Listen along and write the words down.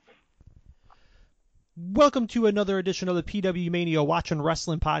Welcome to another edition of the PWMania Watching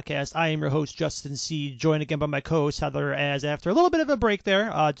Rasslin Podcast. I am your host, Justin C., joined again by my co-host, Heather, as after a little bit of a break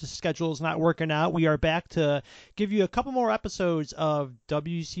there, just schedule's not working out, we are back to give you a couple more episodes of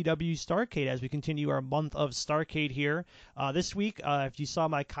WCW Starrcade as we continue our month of Starrcade here. This week, if you saw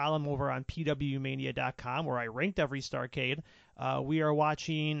my column over on PWMania.com where I ranked every Starrcade, we are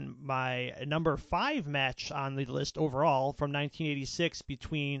watching my number 5 match on the list overall from 1986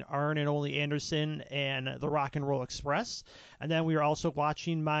 between Arn and Ole Anderson and the Rock and Roll Express. And then we are also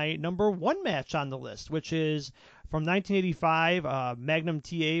watching my number 1 match on the list, which is from 1985, Magnum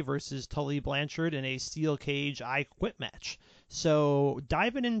TA versus Tully Blanchard in a steel cage I Quit match. So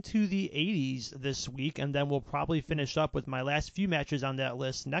diving into the 80s this week, and then we'll probably finish up with my last few matches on that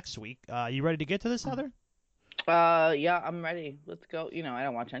list next week. You ready to get to this, Heather? Yeah, I'm ready. Let's go. I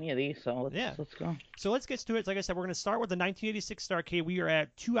don't watch any of these, so let's go. So let's get to it. Like I said, we're going to start with the 1986 Starrcade. We are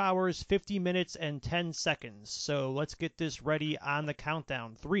at 2 hours, 50 minutes, and 10 seconds. So let's get this ready on the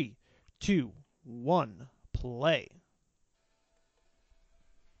countdown. 3, 2, 1, play.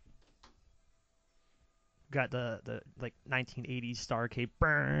 Got the like 1980s Starrcade.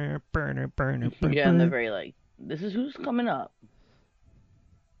 Yeah, and they're very like, this is who's coming up.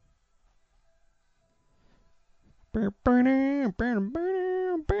 The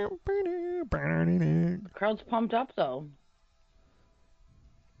crowd's pumped up, though.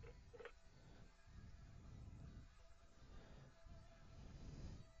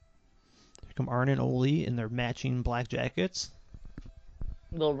 Here come Arn and Ole in their matching black jackets.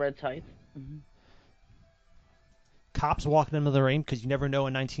 Little red tights. Mm-hmm. Cops walking into the ring because you never know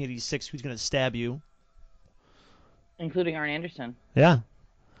in 1986 who's going to stab you. Including Arn Anderson. Yeah.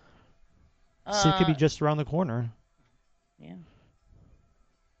 Sid could be just around the corner. Yeah.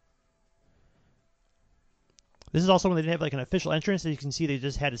 This is also when they didn't have like an official entrance. As you can see, they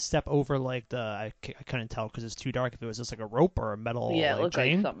just had to step over like the I couldn't tell because it's too dark if it was just like a rope or a metal it looked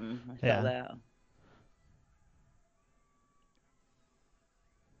chain. like something. I saw that.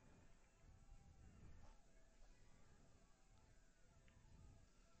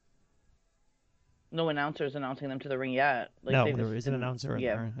 No announcers announcing them to the ring yet. Like, no, there is an announcer in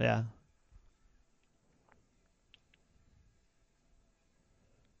there. Yeah.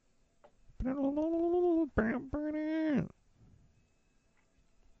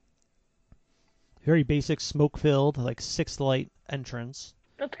 Very basic, smoke-filled, like 6-light entrance.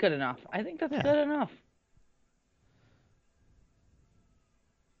 That's good enough. I think that's good enough.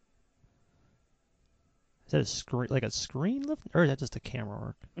 Is that a screen, like a screen lift, or is that just a camera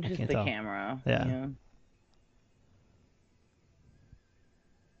work? Just the camera. Yeah.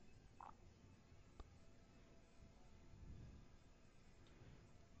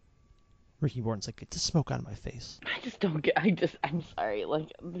 Ricky Morton's like, get the smoke out of my face. I just don't get. I'm sorry.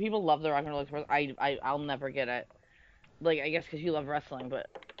 Like, people love the Rock and Roll Express. I'll never get it. Like, I guess because you love wrestling, but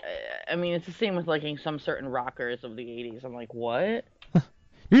I mean, it's the same with liking some certain rockers of the '80s. I'm like, what?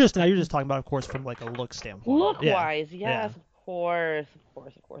 You're just talking about, of course, from like a look standpoint. Look-wise, yes, of course.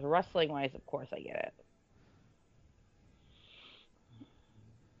 Wrestling-wise, of course, I get it.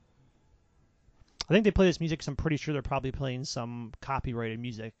 I think they play this music because I'm pretty sure they're probably playing some copyrighted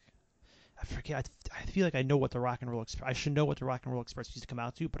music. I forget. I feel like I know what the Rock and Roll Express. I should know what the Rock and Roll Express used to come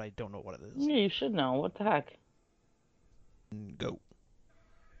out to, but I don't know what it is. Yeah, you should know. What the heck? Go.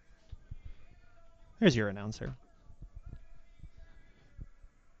 Here's your announcer.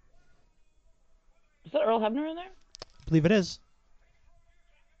 Is that Earl Hebner in there? I believe it is.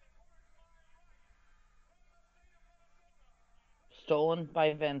 Stolen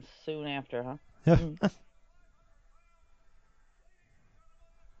by Vince soon after, huh? Yeah.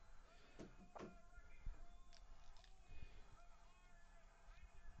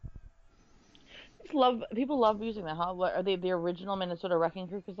 People love using that, huh? What, are they the original Minnesota Wrecking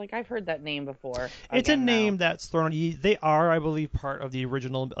Crew? Because like I've heard that name before. It's a name that's thrown. They are, I believe, part of the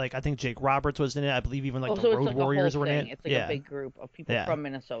original. Like I think Jake Roberts was in it. I believe even like the Road Warriors were in it. It's like a big group of people from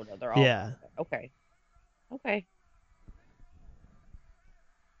Minnesota. They're all okay.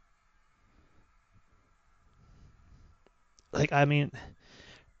 Like I mean,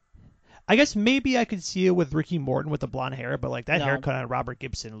 I guess maybe I could see it with Ricky Morton with the blonde hair, but like that haircut on Robert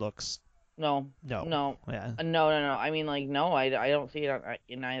Gibson looks. No. Yeah. No. I mean, like, no, I don't see it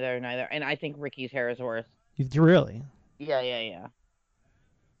in neither. And I think Ricky's hair is worse. Really? Yeah.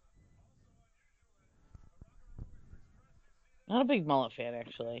 Not a big mullet fan,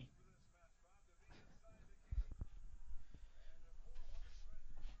 actually.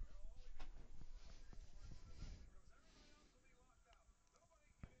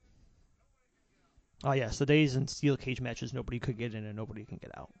 Oh yes, the days in steel cage matches nobody could get in and nobody can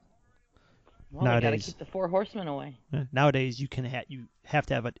get out. Well, they gotta Nowadays, keep the 4 horsemen away. nowadays you have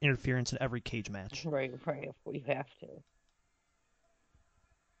to have an interference in every cage match. Right. You have to.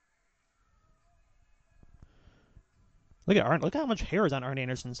 Look at Arn. Look how much hair is on Arn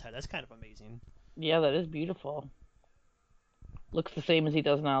Anderson's head. That's kind of amazing. Yeah, that is beautiful. Looks the same as he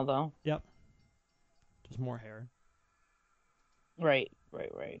does now, though. Yep. Just more hair. Right.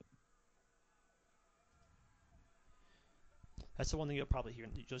 That's the one thing you'll probably hear.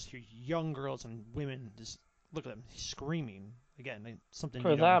 You just hear young girls and women just look at them screaming. Again, something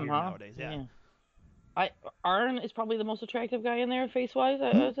For you don't them, hear huh? nowadays. Yeah. Arn is probably the most attractive guy in there, face-wise.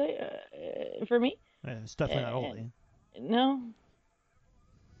 I would say, for me. Yeah, it's definitely not Ole. No.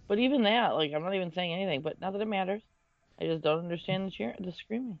 But even that, like, I'm not even saying anything. But not that it matters. I just don't understand the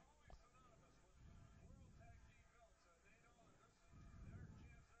screaming.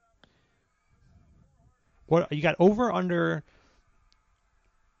 What you got over under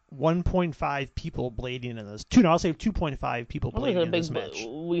 1.5 people blading in this. I'll say 2.5 people blading in this match.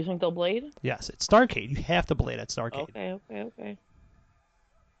 You think they'll blade? Yes, it's Starrcade. You have to blade at Starrcade. Okay.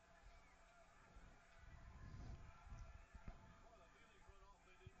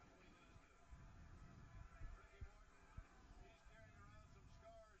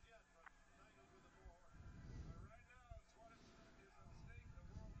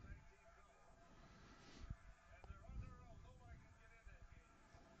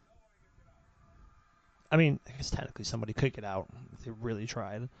 I mean, I guess technically somebody could get out if they really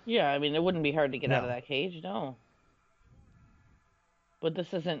tried. Yeah, I mean, it wouldn't be hard to get out of that cage, no. But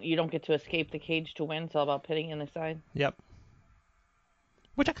this isn't, you don't get to escape the cage to win. It's all about pitting in the side. Yep.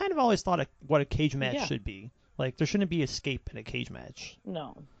 Which I kind of always thought what a cage match should be. Like, there shouldn't be escape in a cage match.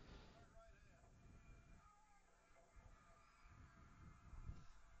 No.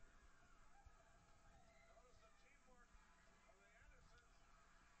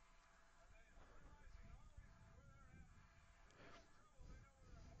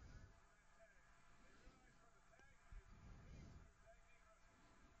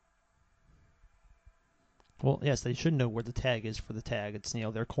 Well, yes, they should know where the tag is for the tag. It's,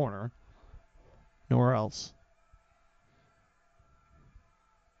 their corner. Nowhere else.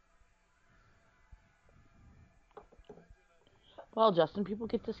 Well, Justin, people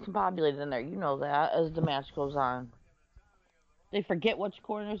get discombobulated in there. You know that as the match goes on. They forget which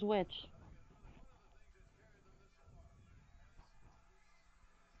corner's which.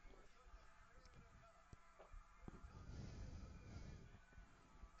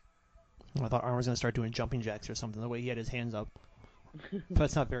 I thought Arn was going to start doing jumping jacks or something, the way he had his hands up. But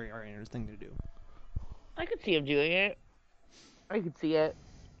that's not very Arn Anderson thing to do. I could see him doing it. I could see it.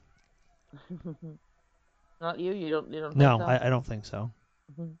 Not you? You don't think No, so? I don't think so.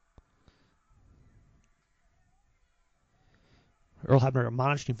 Mm-hmm. Earl Hebner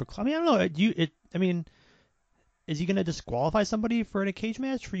admonishing for... I mean, I don't know. Is he going to disqualify somebody for a cage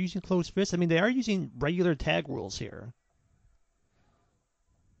match for using closed fists? I mean, they are using regular tag rules here.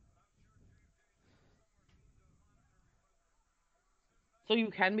 So you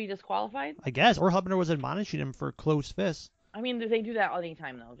can be disqualified? I guess. Or Hebner was admonishing him for closed fists. I mean, they do that all the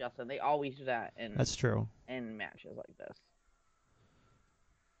time, though, Justin. They always do that That's true. In matches like this.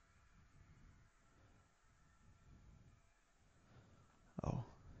 Oh.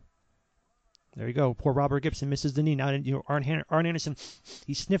 There you go. Poor Robert Gibson misses the knee. Now, Arn Anderson,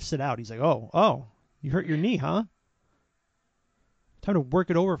 he sniffs it out. He's like, oh, you hurt your knee, huh? Time to work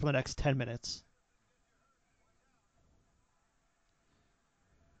it over for the next 10 minutes.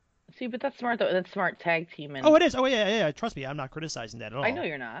 See, but that's smart, though. That's smart tag teaming. Oh, it is. Oh, yeah. Trust me, I'm not criticizing that at all. I know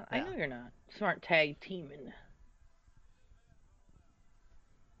you're not. Yeah. I know you're not. Smart tag teaming.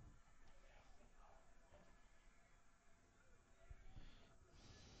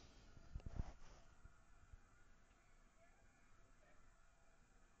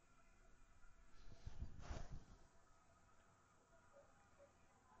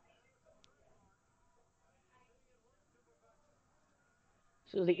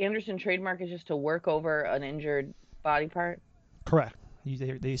 So the Anderson trademark is just to work over an injured body part? Correct.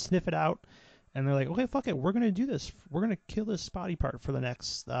 They sniff it out, and they're like, okay, fuck it. We're going to do this. We're going to kill this body part for the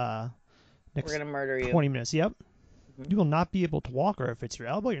next we're going to murder you. 20 minutes. Yep. Mm-hmm. You will not be able to walk, or if it's your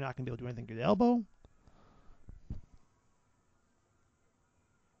elbow, you're not going to be able to do anything to the elbow.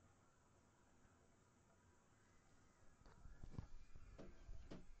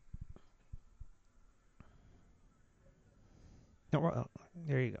 No,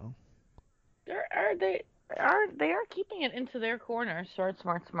 there you go. They are keeping it into their corner. Smart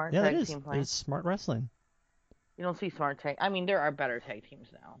yeah, tag it is. team play. It's smart wrestling. You don't see smart tag. I mean, there are better tag teams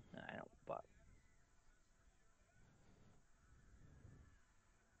now. I don't, but.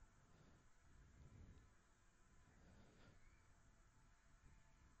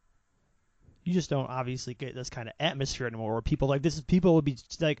 You just don't obviously get this kind of atmosphere anymore where people like this is people would be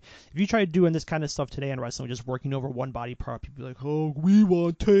like if you tried doing this kind of stuff today in wrestling, just working over one body part, people would be like, oh, we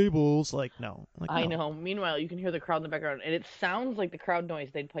want tables. Like no, I know. Meanwhile, you can hear the crowd in the background, and it sounds like the crowd noise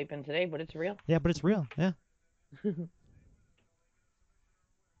they'd pipe in today, but it's real. Yeah, but it's real. Yeah.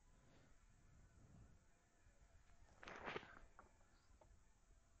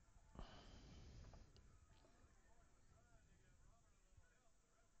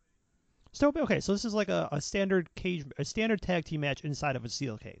 So okay, so this is like a standard tag team match inside of a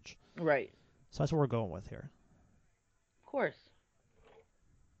steel cage. Right. So that's what we're going with here. Of course.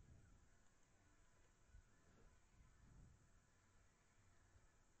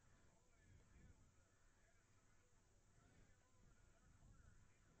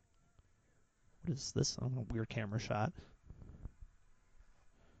 What is this? Oh, a weird camera shot.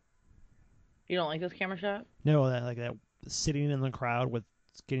 You don't like this camera shot? No, that sitting in the crowd with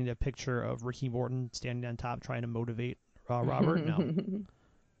getting a picture of Ricky Morton standing on top trying to motivate Robert. No.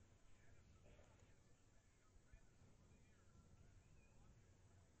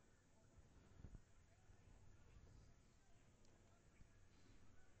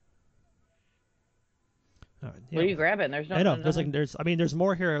 What are you grabbing? There's no. I know. There's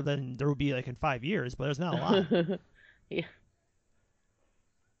more here than there would be like in 5 years, but there's not a lot. Yeah.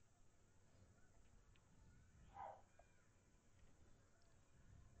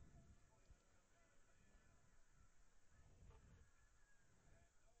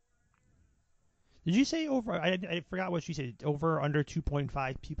 Did you say over? I forgot what you said. Over or under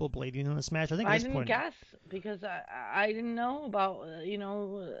 2.5 people blading in this match. I think at I this didn't point, guess because I didn't know about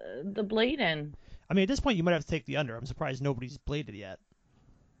the blading. I mean, at this point, you might have to take the under. I'm surprised nobody's bladed yet.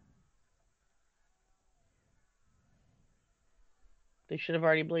 They should have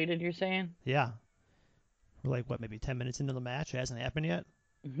already bladed. You're saying? Yeah. We're like what, maybe 10 minutes into the match. It hasn't happened yet.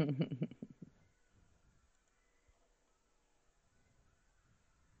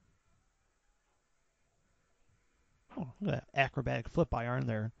 Oh, look at that acrobatic flip by Arn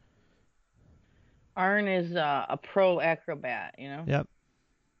there. Arn is a pro acrobat, you know? Yep.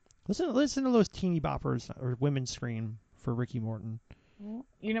 Listen to those teeny boppers or women scream for Ricky Morton.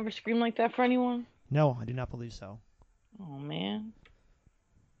 You never scream like that for anyone? No, I do not believe so. Oh, man.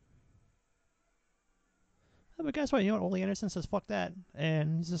 But guess what? You know what? Ole Anderson says, fuck that.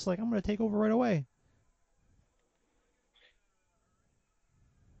 And he's just like, I'm going to take over right away.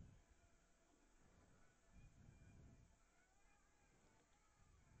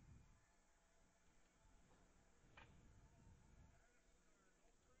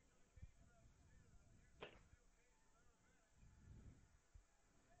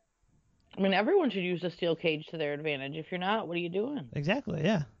 I mean, everyone should use the steel cage to their advantage. If you're not, what are you doing? Exactly,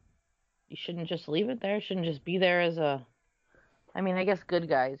 yeah. You shouldn't just leave it there. Shouldn't just be there as a... I mean, I guess good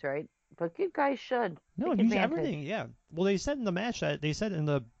guys, right? But good guys should. No, use everything, yeah. Well, they said in the match that, they said in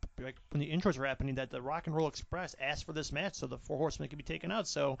the, like, when the intros were happening, that the Rock and Roll Express asked for this match so the Four Horsemen could be taken out.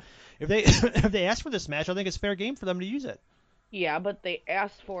 So if they if they asked for this match, I think it's fair game for them to use it. Yeah, but they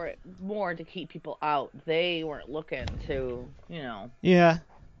asked for it more to keep people out. They weren't looking to, Yeah.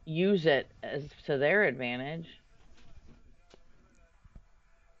 use it as to their advantage.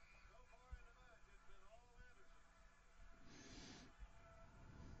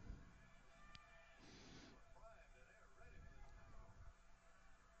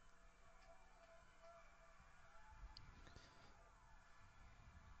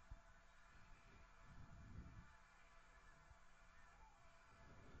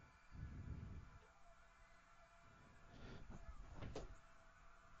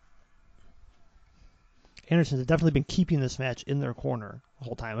 Anderson's definitely been keeping this match in their corner the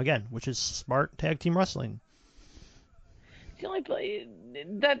whole time, again, which is smart tag team wrestling. It's the only play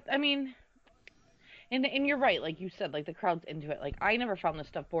that, I mean, and you're right, like you said, like the crowd's into it. Like I never found this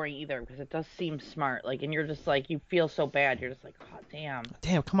stuff boring either because it does seem smart. Like, and you're just like, you feel so bad. You're just like, oh damn.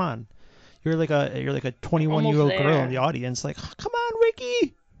 Damn, come on. You're like a 21-year-old girl in the audience, like, come on,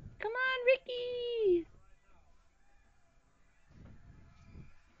 Ricky. Come on, Ricky.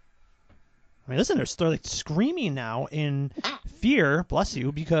 I mean, listen, they're like screaming now in fear, bless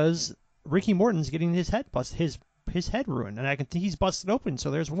you, because Ricky Morton's getting his head ruined, and I can think he's busted open.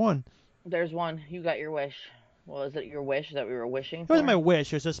 So there's one. There's one. You got your wish. Well, is it your wish that we were wishing It for? wasn't my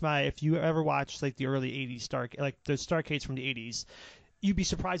wish. It was just my. If you ever watched like the early '80s like the Starrcades from the '80s, you'd be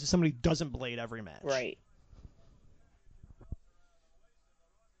surprised if somebody doesn't blade every match. Right.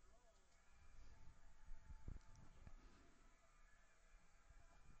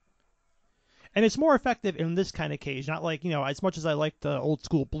 And it's more effective in this kind of cage, not like, as much as I like the old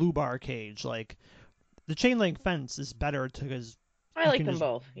school blue bar cage, like the chain link fence is better because I You like can them just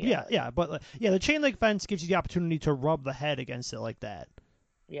both. yeah, but the chain link fence gives you the opportunity to rub the head against it like that.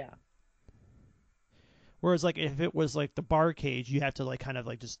 Yeah. Whereas like if it was like the bar cage, you have to like kind of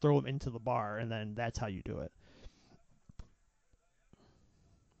like just throw them into the bar, and then that's how you do it.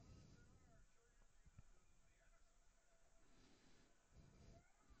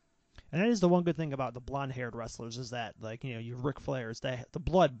 And that is the one good thing about the blonde-haired wrestlers is that like your Ric Flairs, the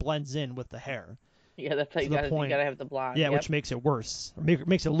blood blends in with the hair Yeah, that's how to you the gotta point. have the blonde. Yeah, Yep. which makes it worse. Or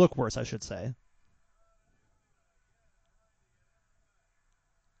makes it look worse, I should say.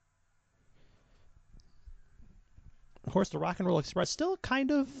 Of course, the Rock and Roll Express still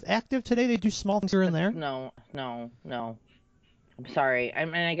kind of active today. They do small things here and there. No, no, no. I'm sorry. I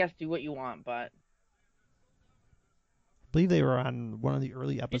mean, I guess do what you want, but I believe they were on one of the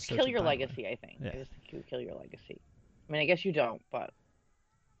early just episodes kill of your Dynamite. legacy. I think. Yeah. I just think you would kill your legacy. I mean, I guess you don't, but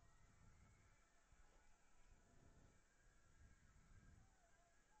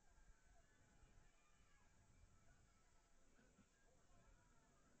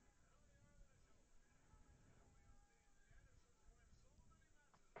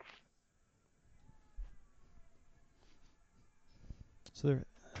So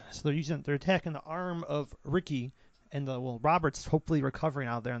they're attacking the arm of Ricky, and Robert's hopefully recovering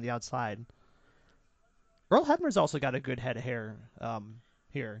out there on the outside. Earl Hebner's also got a good head of hair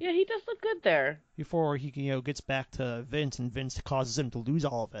here. yeah, he does look good there. Before he gets back to Vince, and Vince causes him to lose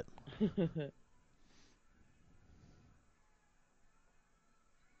all of it.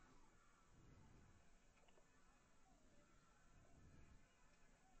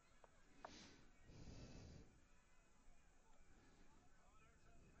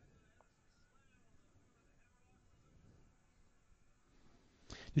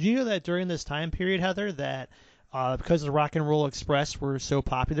 Did you know that during this time period, Heather, that because the Rock and Roll Express were so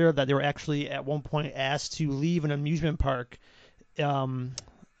popular, that they were actually at one point asked to leave an amusement park. Um,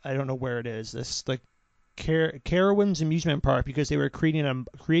 I don't know where it is. This like Carowinds amusement park because they were creating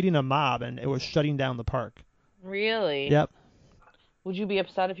a mob and it was shutting down the park. Really? Yep. Would you be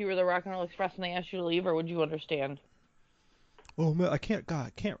upset if you were the Rock and Roll Express and they asked you to leave, or would you understand? Oh man, I can't. God, I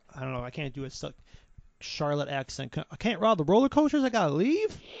can't. I don't know. I can't do a Charlotte accent. I can't ride the roller coasters. I gotta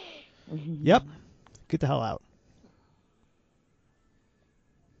leave. Yep. Get the hell out.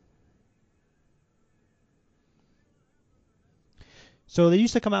 So they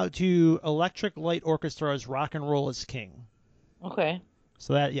used to come out to Electric Light Orchestra's "Rock and Roll is King." Okay.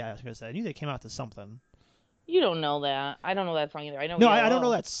 So that, yeah, I was gonna say, I knew they came out to something. You don't know that. I don't know that song either. I know. No, I don't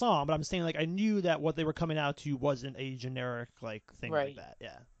know that song, but I'm saying like I knew that what they were coming out to wasn't a generic like thing Right. like that.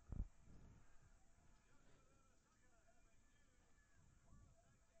 Yeah.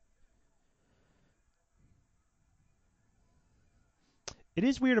 It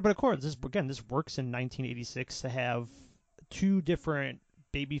is weird, but of course, this works in 1986 to have two different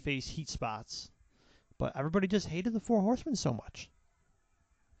babyface heat spots, but everybody just hated the Four Horsemen so much.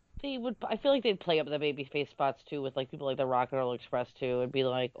 They would. I feel like they'd play up the baby face spots too with like people like the Rock and Roll Express too. It'd be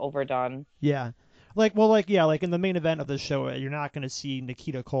like overdone. Yeah, like in the main event of the show, you're not going to see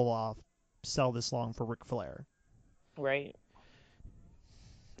Nikita Koloff sell this long for Ric Flair. Right.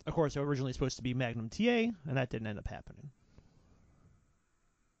 Of course, it was originally supposed to be Magnum TA, and that didn't end up happening.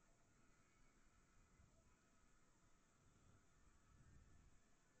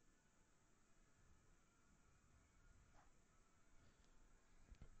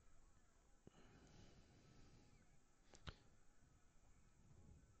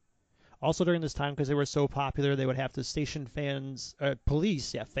 Also during this time, because they were so popular, they would have to station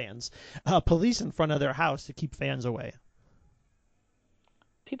police in front of their house to keep fans away.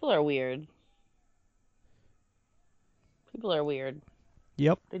 People are weird. People are weird.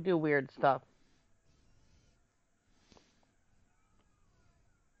 Yep. They do weird stuff.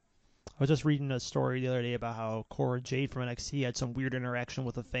 I was just reading a story the other day about how Cora Jade from NXT had some weird interaction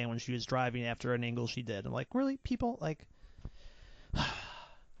with a fan when she was driving after an angle she did. I'm like, really? People, like...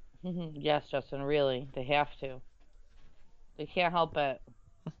 Yes, Justin, really. They have to. They can't help it.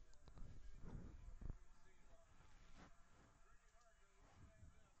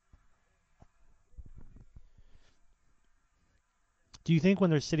 Do you think when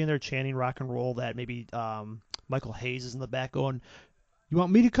they're sitting there chanting rock and roll that maybe Michael Hayes is in the back going, you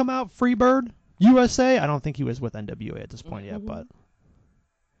want me to come out, Freebird? USA? I don't think he was with NWA at this point yet, but I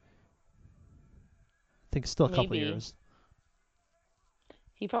think still a couple Maybe. years.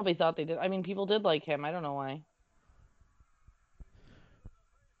 He probably thought they did. I mean, people did like him. I don't know why.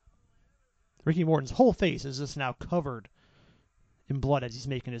 Ricky Morton's whole face is just now covered in blood as he's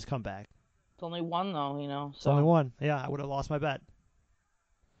making his comeback. It's only one, though, you know. It's only one. Yeah, I would have lost my bet.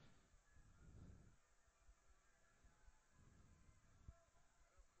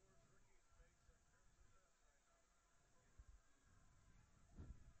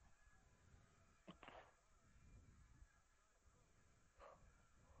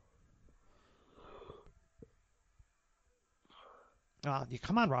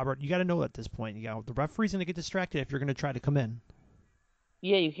 Come on, Robert. You got to know at this point. The referee's going to get distracted if you're going to try to come in.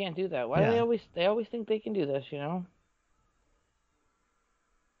 Yeah, you can't do that. Why do they always think they can do this, you know?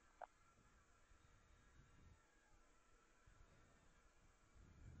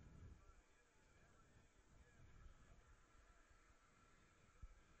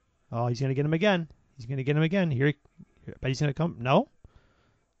 Oh, he's going to get him again. He's going to get him again. But he's going to come. No?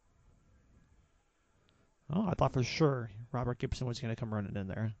 Oh, I thought for sure Robert Gibson was going to come running in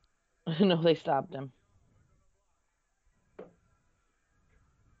there. No, they stopped him.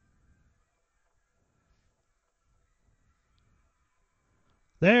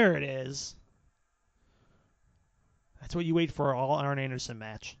 There it is. That's what you wait for all Arn Anderson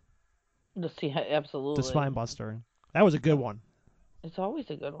match. Absolutely. The spine buster. That was a good one. It's always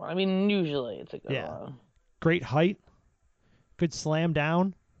a good one. I mean, usually it's a good one. Great height. Good slam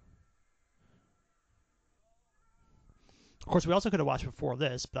down. Of course, we also could have watched before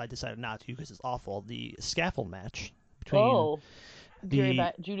this, but I decided not to because it's awful. The scaffold match between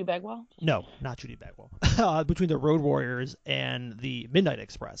Judy Bagwell? No, not Judy Bagwell. Between the Road Warriors and the Midnight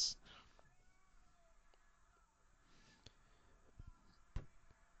Express.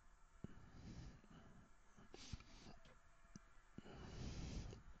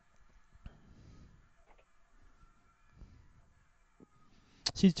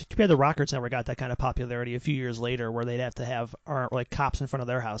 See, too bad the Rockers never got that kind of popularity a few years later, where they'd have to have like cops in front of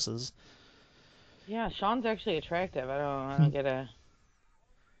their houses. Yeah, Sean's actually attractive. I don't get a.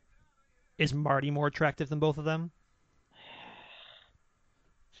 Is Marty more attractive than both of them?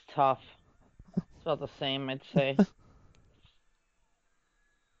 It's tough. It's about the same, I'd say.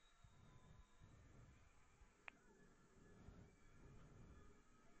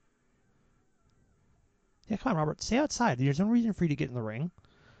 Yeah, come on, Robert. Stay outside. There's no reason for you to get in the ring.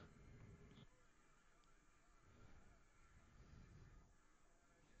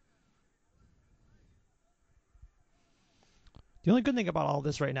 The only good thing about all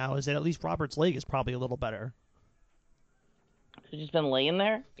this right now is that at least Robert's leg is probably a little better. He's just been laying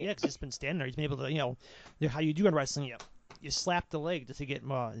there? Yeah, because he's been standing there. He's been able to, how you do in wrestling, you slap the leg just to get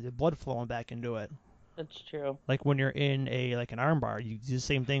the blood flowing back into it. That's true. Like when you're in an armbar, you do the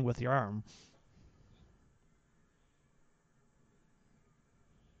same thing with your arm.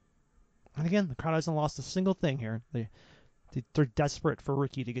 And again, the crowd hasn't lost a single thing here. They're desperate for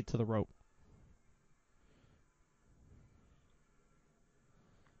Ricky to get to the rope.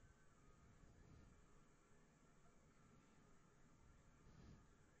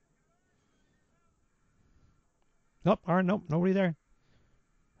 Nope, nope, nobody there.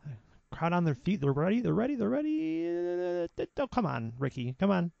 Crowd on their feet. They're ready. Oh, come on, Ricky. Come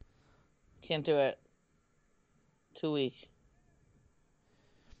on. Can't do it. Too weak.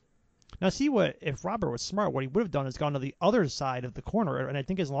 Now, see if Robert was smart, what he would have done is gone to the other side of the corner, and I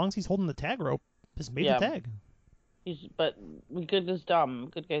think as long as he's holding the tag rope, just made the tag. But good is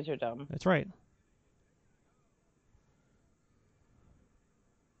dumb. Good guys are dumb. That's right.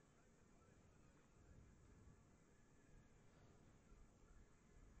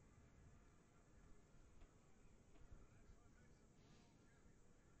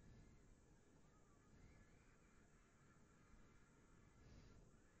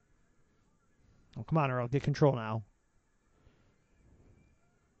 Oh, come on, Earl. Get control now.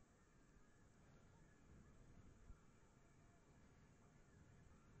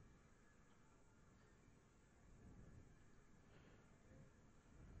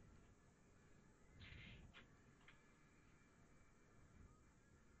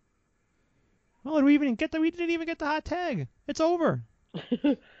 Oh, we didn't even get the hot tag. It's over.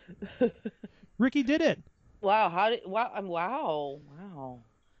 Ricky did it. Wow, wow.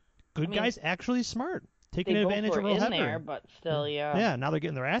 Good guys actually smart. Taking advantage of Earl Hebner. There, but still, yeah. Yeah, now they're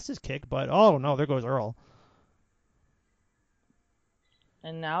getting their asses kicked, but oh no, there goes Earl.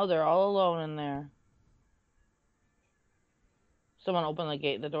 And now they're all alone in there. Someone opened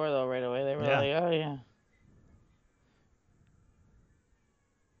the door though right away. They were like, oh yeah.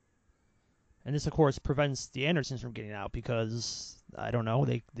 And this, of course, prevents the Andersons from getting out because, I don't know,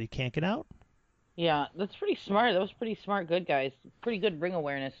 they can't get out? Yeah, that's pretty smart. That was pretty smart, good guys. Pretty good ring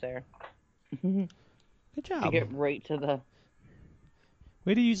awareness there. Good job. To get right to the...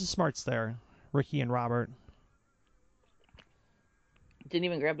 Way to use the smarts there, Ricky and Robert. Didn't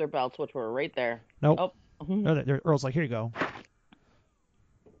even grab their belts, which were right there. Nope. Oh. Earl's like, here you go.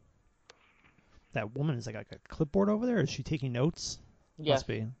 That woman is like a clipboard over there? Is she taking notes? Yes. Must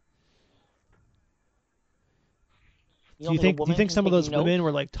be. Do you think some of those women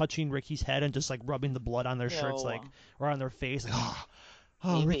were like touching Ricky's head and just like rubbing the blood on their shirts, like, or on their face, like,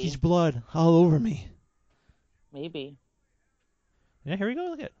 oh, Ricky's blood all over me? Maybe. Yeah, here we go.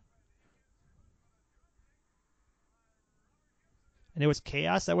 Look at it. And it was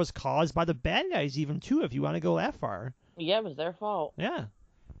chaos that was caused by the bad guys, even too, if you want to go that far. Yeah, it was their fault. Yeah.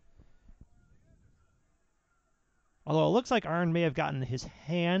 Although it looks like Arn may have gotten his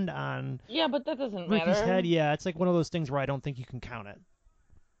hand on Yeah, but that doesn't Ricky's matter. head. Yeah, it's like one of those things where I don't think you can count it.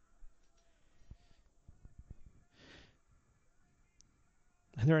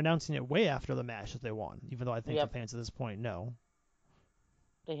 And they're announcing it way after the match that they won, even though I think the fans at this point know.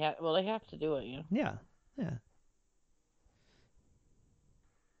 They have to do it, you know. Yeah, yeah.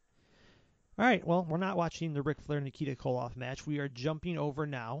 All right, well, we're not watching the Ric Flair-Nikita Koloff match. We are jumping over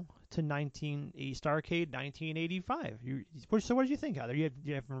now to Starrcade 1985. So what did you think, Heather? You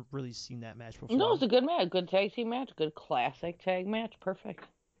haven't really seen that match before. No, it's a good match. Good tag team match. Good classic tag match. Perfect.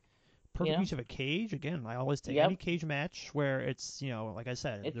 Perfect use of a cage. Again, I always take any cage match where it's, like I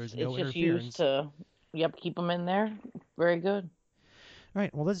said, there's no interference. It's just used to, keep them in there. Very good. All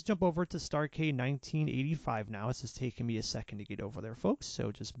right, well, let's jump over to Starrcade 1985 now. It's just taking me a second to get over there, folks,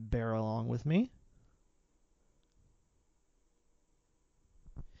 so just bear along with me.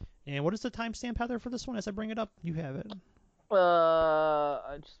 And what is the timestamp, Heather, for this one as I bring it up? You have it.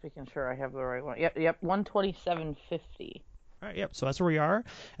 I'm just making sure I have the right one. Yep, 127.50. All right, yep, so that's where we are.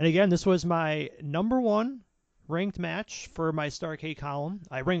 And again, this was my number one ranked match for my Starrcade column.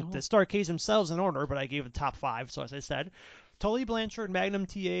 I ranked the Starrcades themselves in order, but I gave the top 5, so as I said, Tully Blanchard, Magnum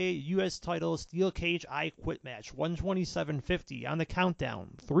TA, U.S. title, steel cage, I quit match, 127.50 on the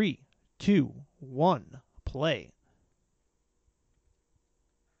countdown. 3, 2, 1, play.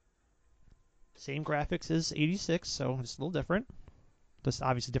 Same graphics as 86, so it's a little different. Just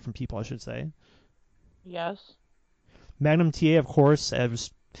obviously different people, I should say. Yes. Magnum TA, of course,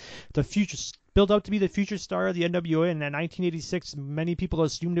 as the future built up to be the future star of the NWA, and in 1986, many people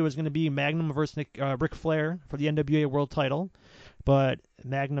assumed it was going to be Magnum versus Ric Flair for the NWA World title, but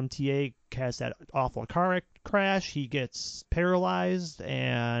Magnum TA has that awful car crash. He gets paralyzed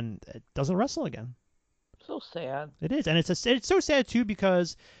and doesn't wrestle again. So sad. It is, and it's so sad too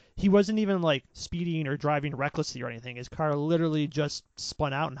because he wasn't even like speeding or driving recklessly or anything. His car literally just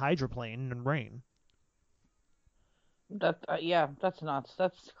spun out and hydroplaned in rain. That's nuts.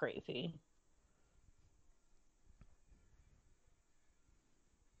 That's crazy.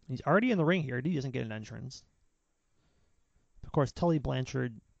 He's already in the ring here. He doesn't get an entrance. Of course, Tully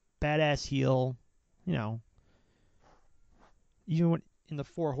Blanchard, badass heel, even when in the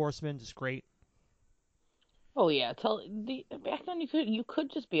Four Horsemen, just great. Oh yeah, back then you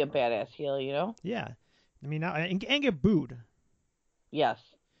could just be a badass heel, Yeah, I mean now and get booed. Yes.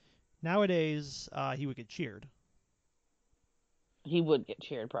 Nowadays, he would get cheered. He would get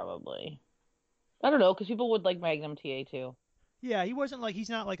cheered probably. I don't know, because people would like Magnum TA too. Yeah, he's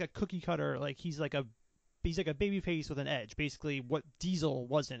not like a cookie cutter. Like he's like a baby face with an edge. Basically, what Diesel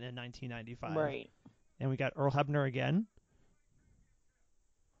wasn't in 1995. Right. And we got Earl Hebner again.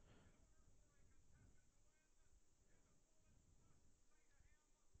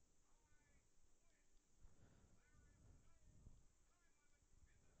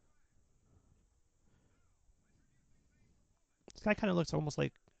 This guy kind of looks almost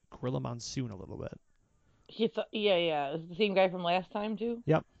like Gorilla Monsoon a little bit. Yeah. Is it the same guy from last time too?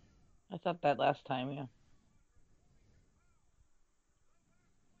 Yep. I thought that last time, yeah.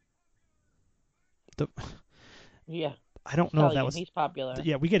 Yeah. I don't know if that was. He's popular.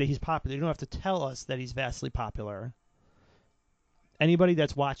 Yeah, we get it. He's popular. You don't have to tell us that he's vastly popular. Anybody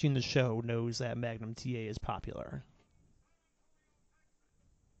that's watching the show knows that Magnum TA is popular.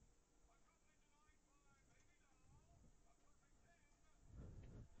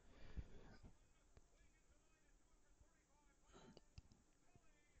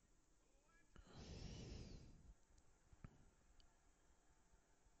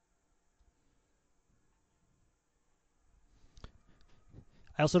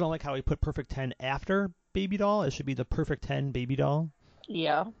 I also don't like how he put Perfect 10 after Baby Doll. It should be the Perfect 10 Baby Doll.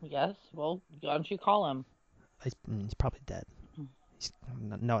 Yeah, yes. Well, why don't you call him? He's probably dead.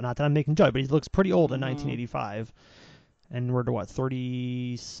 Not that I'm making joke, but he looks pretty old in 1985. And we're to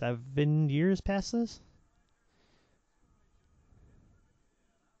 37 years past this?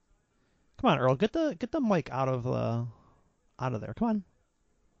 Come on, Earl, get the mic out of there. Come on.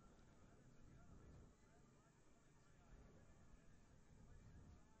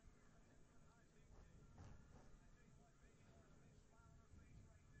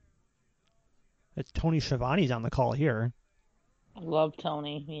 It's Tony Schiavone's on the call here. I love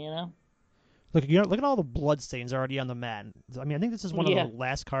Tony, Look at all the blood stains already on the mat. I mean, I think this is one of the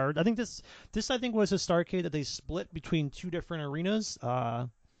last cards. I think this was a Starrcade that they split between two different arenas.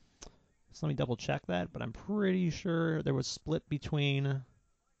 So let me double check that, but I'm pretty sure there was split between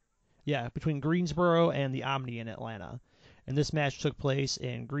Greensboro and the Omni in Atlanta. And this match took place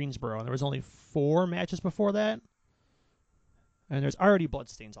in Greensboro, and there was only 4 matches before that. And there's already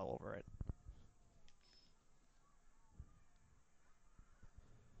bloodstains all over it.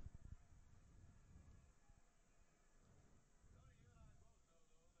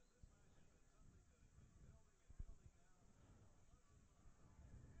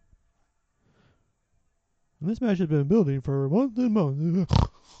 And this match has been building for months and months.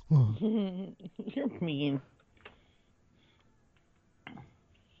 You're mean.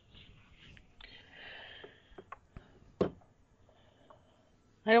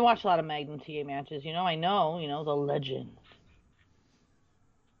 I don't watch a lot of Magnum TA matches. I know, the legend.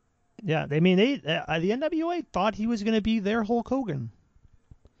 Yeah, the NWA thought he was going to be their Hulk Hogan.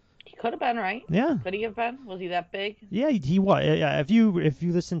 He could have been, right? Yeah. Could he have been? Was he that big? Yeah, he was. Yeah, if you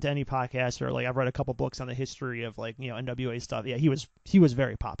listen to any podcast or I've read a couple books on the history of NWA stuff. Yeah, he was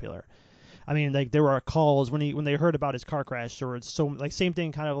very popular. I mean, there were calls when they heard about his car crash. There was same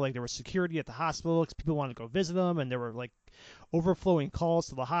thing, kind of there was security at the hospital because people wanted to go visit him, and there were overflowing calls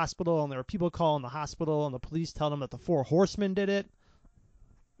to the hospital, and there were people calling the hospital, and the police telling them that the 4 Horsemen did it.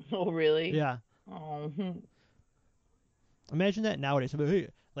 Oh, really? Yeah. Oh. Imagine that nowadays.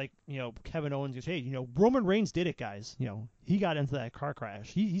 Hey, Kevin Owens goes, hey, Roman Reigns did it, guys. He got into that car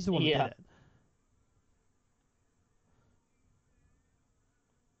crash. He's the one that did it.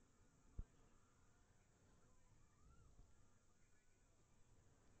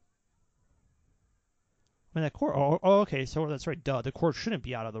 And that court. Oh, okay. So that's right. Duh. The court shouldn't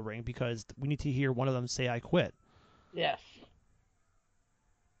be out of the ring because we need to hear one of them say, "I quit." Yes.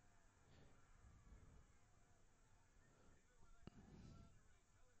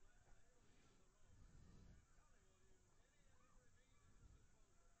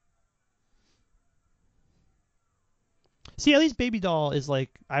 See, at least Baby Doll is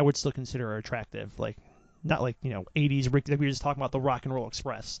I would still consider her attractive. Not 80s Rick. We were just talking about the Rock and Roll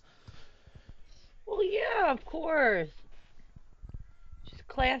Express. Well, yeah, of course. She's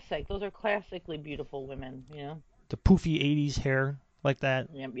classic. Those are classically beautiful women, The poofy 80s hair like that.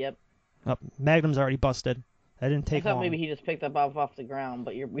 Yep. Magnum's already busted. That didn't take long. I thought maybe he just picked up off the ground,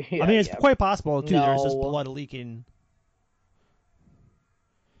 but you're. Yeah, I mean, it's quite possible too. No. There's just blood leaking.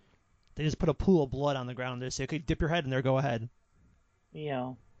 They just put a pool of blood on the ground. They say, "Okay, dip your head in there. Go ahead."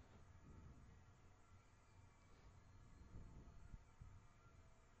 Yeah.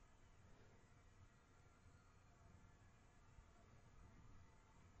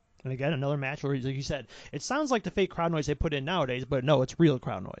 And again, another match where, like you said, it sounds like the fake crowd noise they put in nowadays, but no, it's real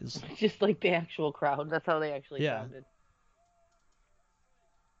crowd noise. Just like the actual crowd. That's how they actually sounded.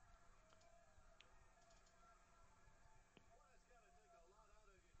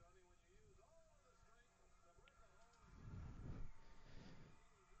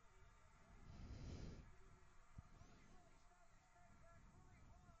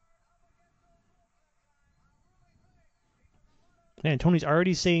 Man, Tony's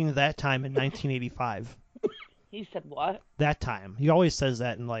already saying that time in 1985. He said what? That time. He always says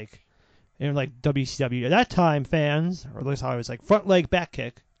that in WCW. That time, fans, or at least how I was front leg back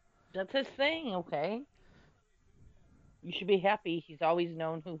kick. That's his thing, okay? You should be happy. He's always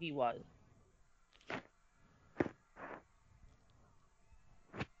known who he was.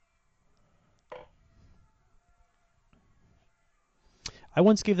 I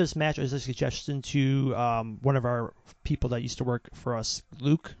once gave this match as a suggestion to one of our people that used to work for us,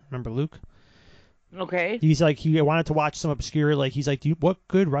 Luke. Remember Luke? Okay. He's he wanted to watch some obscure, he's like, what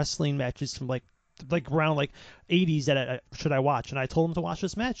good wrestling matches from around 80s that should I watch? And I told him to watch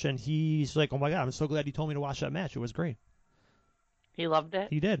this match, and he's like, oh my God, I'm so glad you told me to watch that match. It was great. He loved it?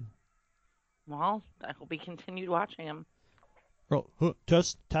 He did. Well, I hope he continued watching him. Earl,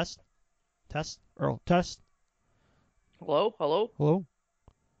 test. Earl, test. Hello?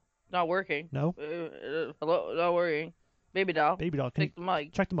 Not working. No. Hello? Not working. Baby doll. Take the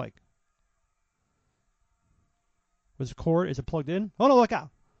mic. Check the mic. Was the cord? Is it plugged in? Oh no! Look out!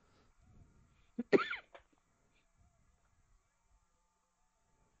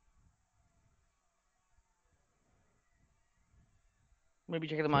 Maybe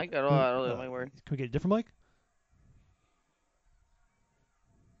check the mic. I don't know my word. Can we get a different mic?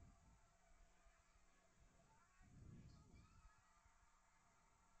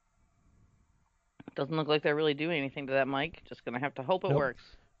 Doesn't look like they're really doing anything to that mic. Just gonna have to hope it works.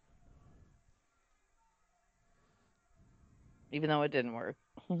 Even though it didn't work.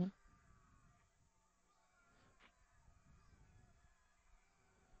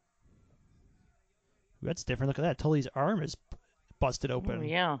 That's different. Look at that. Tully's arm is busted open. Oh,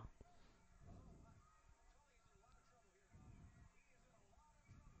 yeah.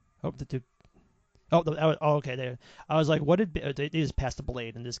 Oh, okay. There. I was like, what did they just passed the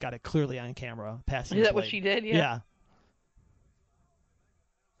blade and just got it clearly on camera passing Is the that blade. what she did? Yeah. Yeah.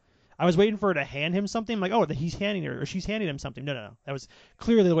 I was waiting for her to hand him something. I'm like, oh, he's handing her or she's handing him something. No. That was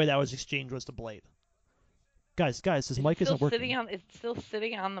clearly the way that was exchanged was the blade. Guys, this mic isn't working. It's still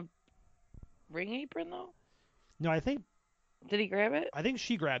sitting on the ring apron though. No, I think. Did he grab it? I think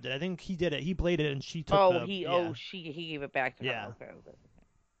she grabbed it. I think he did it. He bladed it and she took Oh, the. he gave it back to Yeah. her. Okay.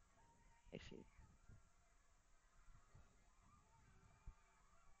 I see.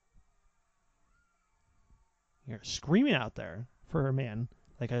 You're screaming out there for her man,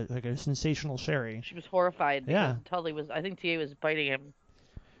 like a sensational Sherry. She was horrified because Yeah. I think TA was biting him.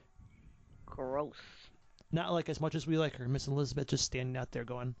 Gross. Not like as much as we like her. Miss Elizabeth just standing out there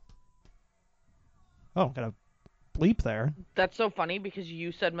going, oh, got a bleep there. That's so funny because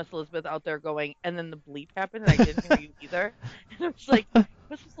you said Miss Elizabeth out there going, and then the bleep happened, and I didn't hear you either. And I was like,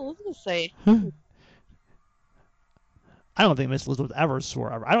 what's Miss Elizabeth saying? I don't think Miss Elizabeth ever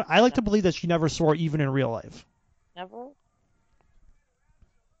swore. Ever. I like to believe that she never swore even in real life. Never?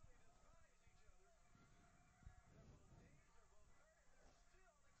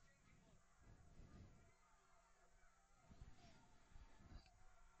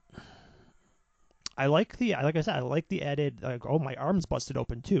 Like I said, I like the added, like, oh, my arm's busted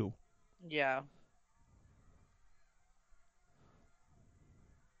open too. Yeah.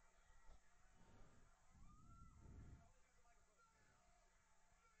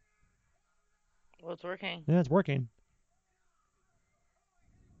 Well, it's working. Yeah, it's working.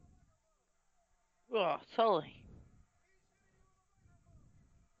 Oh, Tully.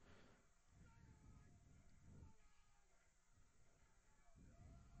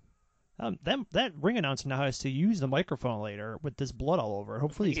 That ring announcer now has to use the microphone later with this blood all over it.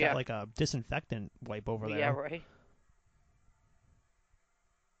 Hopefully he's Yeah. got like a disinfectant wipe over there. Yeah, right.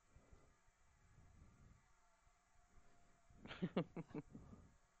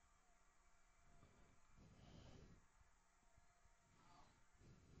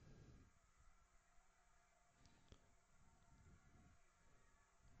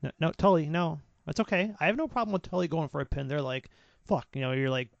 No, Tully, no. That's okay. I have no problem with Tully going for a pin. They're like, fuck, you're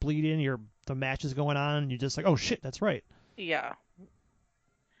like bleeding, the match is going on, and you're just like, oh shit, that's right. Yeah.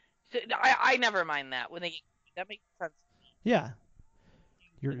 So, I never mind that when that makes sense. Yeah.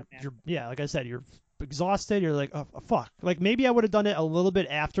 Yeah, like I said, you're exhausted. You're like, oh fuck. Like maybe I would have done it a little bit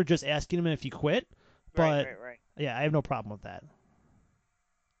after just asking him if he quit, but Right. yeah, I have no problem with that.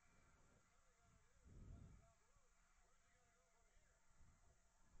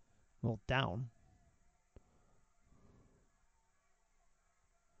 A little down.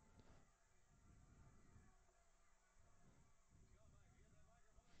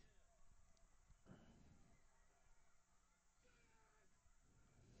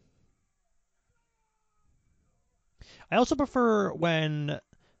 I also prefer when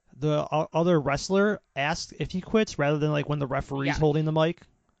the other wrestler asks if he quits rather than like when the referee's holding the mic.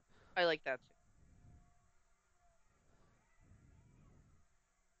 I like that too.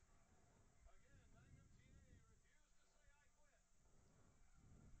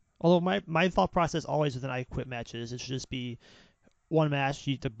 Although my thought process always with an I quit matches, it should just be one match,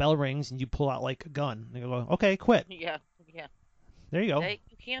 the bell rings and you pull out like a gun. And you go, okay, quit. Yeah. There you go. You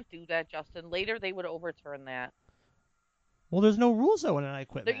can't do that, Justin. Later they would overturn that. Well, there's no rules though in an I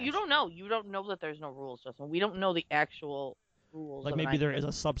quit match. You don't know. You don't know that there's no rules, Justin. We don't know the actual rules. Like maybe there is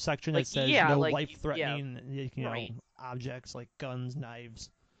a subsection that says no life-threatening, right. objects like guns, knives.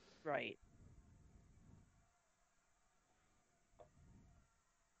 Right.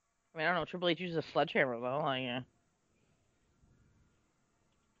 I mean, I don't know. Triple H uses a sledgehammer though. Like,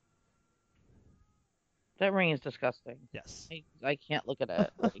 that ring is disgusting. Yes. I can't look at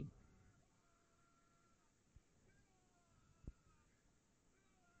it. Like,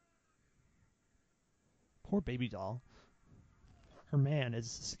 poor baby doll. Her man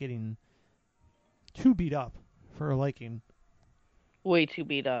is getting too beat up for her liking. Way too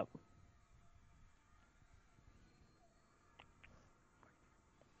beat up.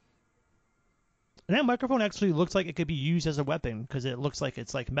 And that microphone actually looks like it could be used as a weapon because it looks like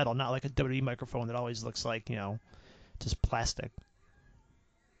it's like metal, not like a WWE microphone that always looks like, just plastic.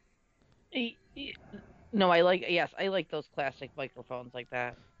 No, I like those plastic microphones like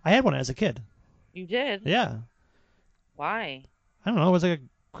that. I had one as a kid. You did? Yeah. Why? I don't know.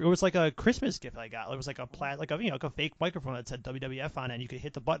 It was like a Christmas gift I got. It was like a like a fake microphone that said WWF on it, and you could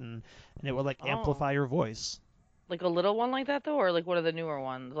hit the button, and it would like amplify your voice. Like a little one like that though, or like one of the newer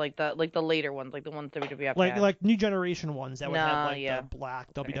ones, like the later ones, like the ones WWF had? Like new generation ones that would have like the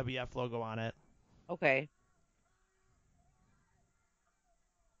black WWF logo on it. Okay.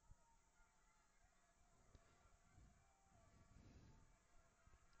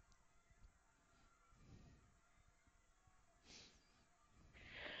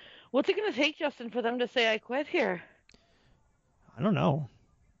 What's it gonna take, Justin, for them to say I quit here? I don't know.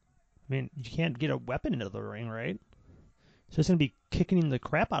 I mean, you can't get a weapon into the ring, right? So it's gonna be kicking the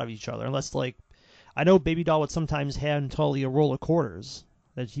crap out of each other, unless like I know Baby Doll would sometimes hand Tully a roll of quarters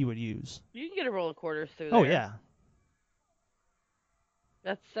that he would use. You can get a roll of quarters through Oh there. yeah.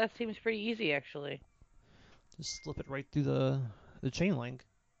 That seems pretty easy, actually. Just slip it right through the chain link.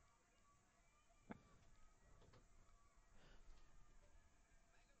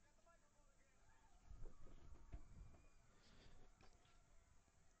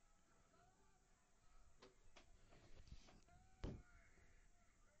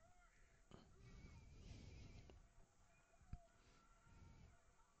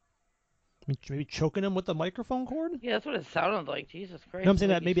 Maybe choking him with the microphone cord? Yeah, that's what it sounded like. Jesus Christ. You know what I'm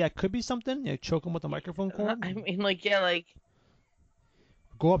saying? Like That maybe that could be something. You know, choke him with the microphone cord. I mean, like, yeah, like.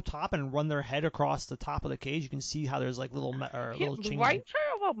 Go up top and run their head across the top of the cage. You can see how there's like little little chains. Why are you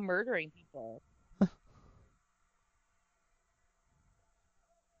trying about murdering people?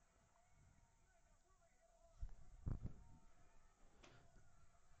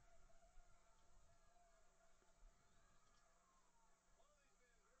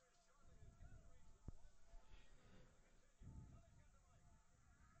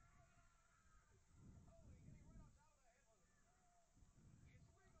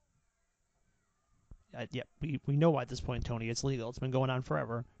 Yeah, we know at this point, Tony, it's legal. It's been going on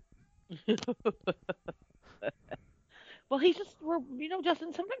forever. Well,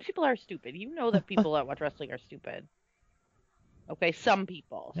 Justin, sometimes people are stupid. You know that people that watch wrestling are stupid. Okay, some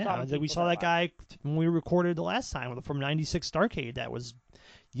people. Yeah, Some we saw that guy when we recorded the last time from '96 Starrcade that was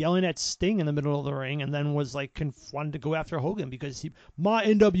yelling at Sting in the middle of the ring, and then was like wanted to go after Hogan because my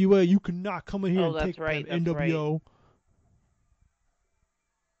NWA, you cannot come in here and take right, the NWO. Right.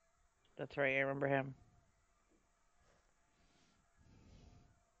 That's right. I remember him.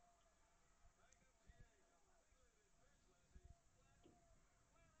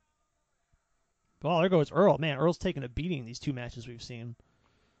 Oh, there goes Earl. Man, Earl's taking a beating these two matches we've seen.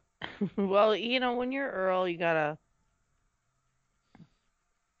 Well, when you're Earl, you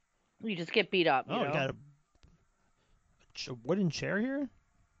just get beat up. You know? You got a wooden chair here?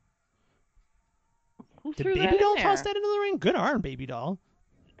 Who Did threw Baby that Doll in there? toss that into the ring? Good arm, Baby Doll.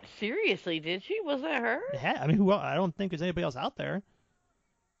 Seriously, did she? Was that her? I mean, I don't think there's anybody else out there.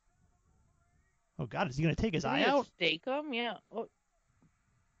 Oh God, is he gonna take his eye out? Stake him? Yeah. Oh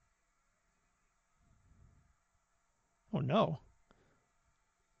no.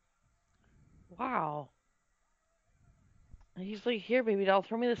 Wow. And he's like, "Here, Baby Doll,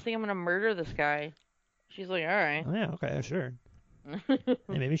 throw me this thing. I'm gonna murder this guy." She's like, "All right." Oh, yeah, okay, sure. Hey,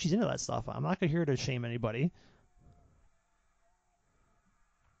 maybe she's into that stuff. I'm not here to shame anybody.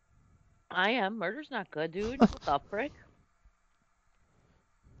 I am. Murder's not good, dude. What the frick?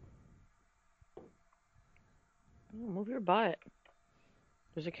 Move your butt.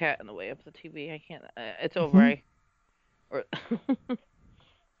 There's a cat in the way of the TV. I can't. It's over. Or.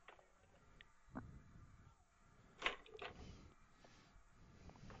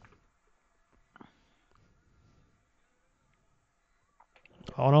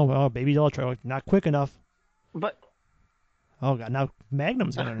 Oh no, well, Baby Doll not quick enough. But. Oh God, now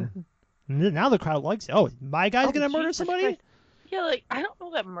Magnum's gonna. Now the crowd likes it. Oh, my guy's gonna murder somebody? Christ. Yeah, like, I don't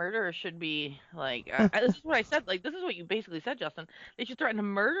know that murder should be, like, this is what I said. Like, this is what you basically said, Justin. They should threaten to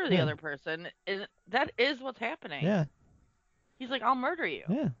murder the other person. And that is what's happening. Yeah. He's like, I'll murder you.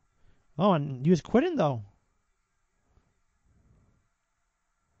 Yeah. Oh, and he was quitting, though.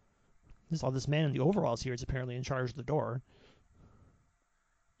 This man in the overalls here is apparently in charge of the door.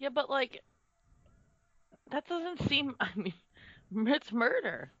 Yeah, but, like, that doesn't seem, I mean, it's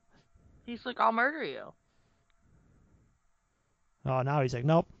murder. He's like, I'll murder you. Oh, now he's like,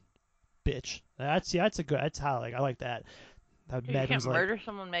 nope, bitch. That's how I like that. You can't murder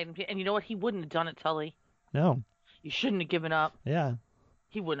someone, Magnum TA. And you know what? He wouldn't have done it, Tully. No. You shouldn't have given up. Yeah.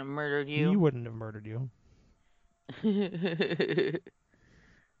 He wouldn't have murdered you. He wouldn't have murdered you.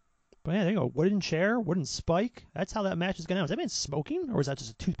 But yeah, there you go. Wooden chair, wooden spike. That's how that match is going to end. Was that man smoking, or was that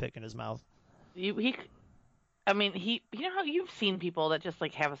just a toothpick in his mouth? You know how you've seen people that just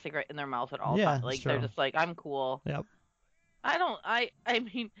like have a cigarette in their mouth at all times? Like they're just like, I'm cool. Yep. I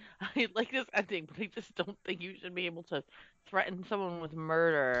mean, I like this ending, but I just don't think you should be able to threaten someone with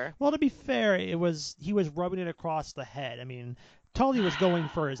murder. Well, to be fair, he was rubbing it across the head. I mean, Tully was going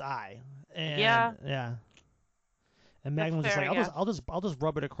for his eye. And, yeah. And Magnum was just like, I'll just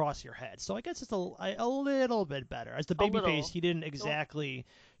rub it across your head. So I guess it's a little bit better. As the babyface, he didn't exactly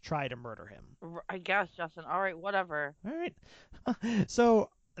try to murder him. I guess, Justin. All right, whatever. All right. So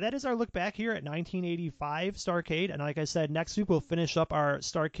that is our look back here at 1985 Starrcade. And like I said, next week we'll finish up our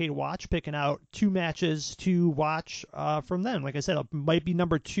Starrcade watch, picking out 2 matches to watch from them. Like I said, it might be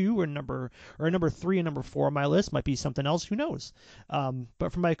number 2 or number 3 and number 4 on my list. Might be something else. Who knows?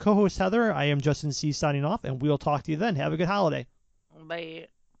 But for my co-host Heather, I am Justin C. signing off, and we'll talk to you then. Have a good holiday. Bye.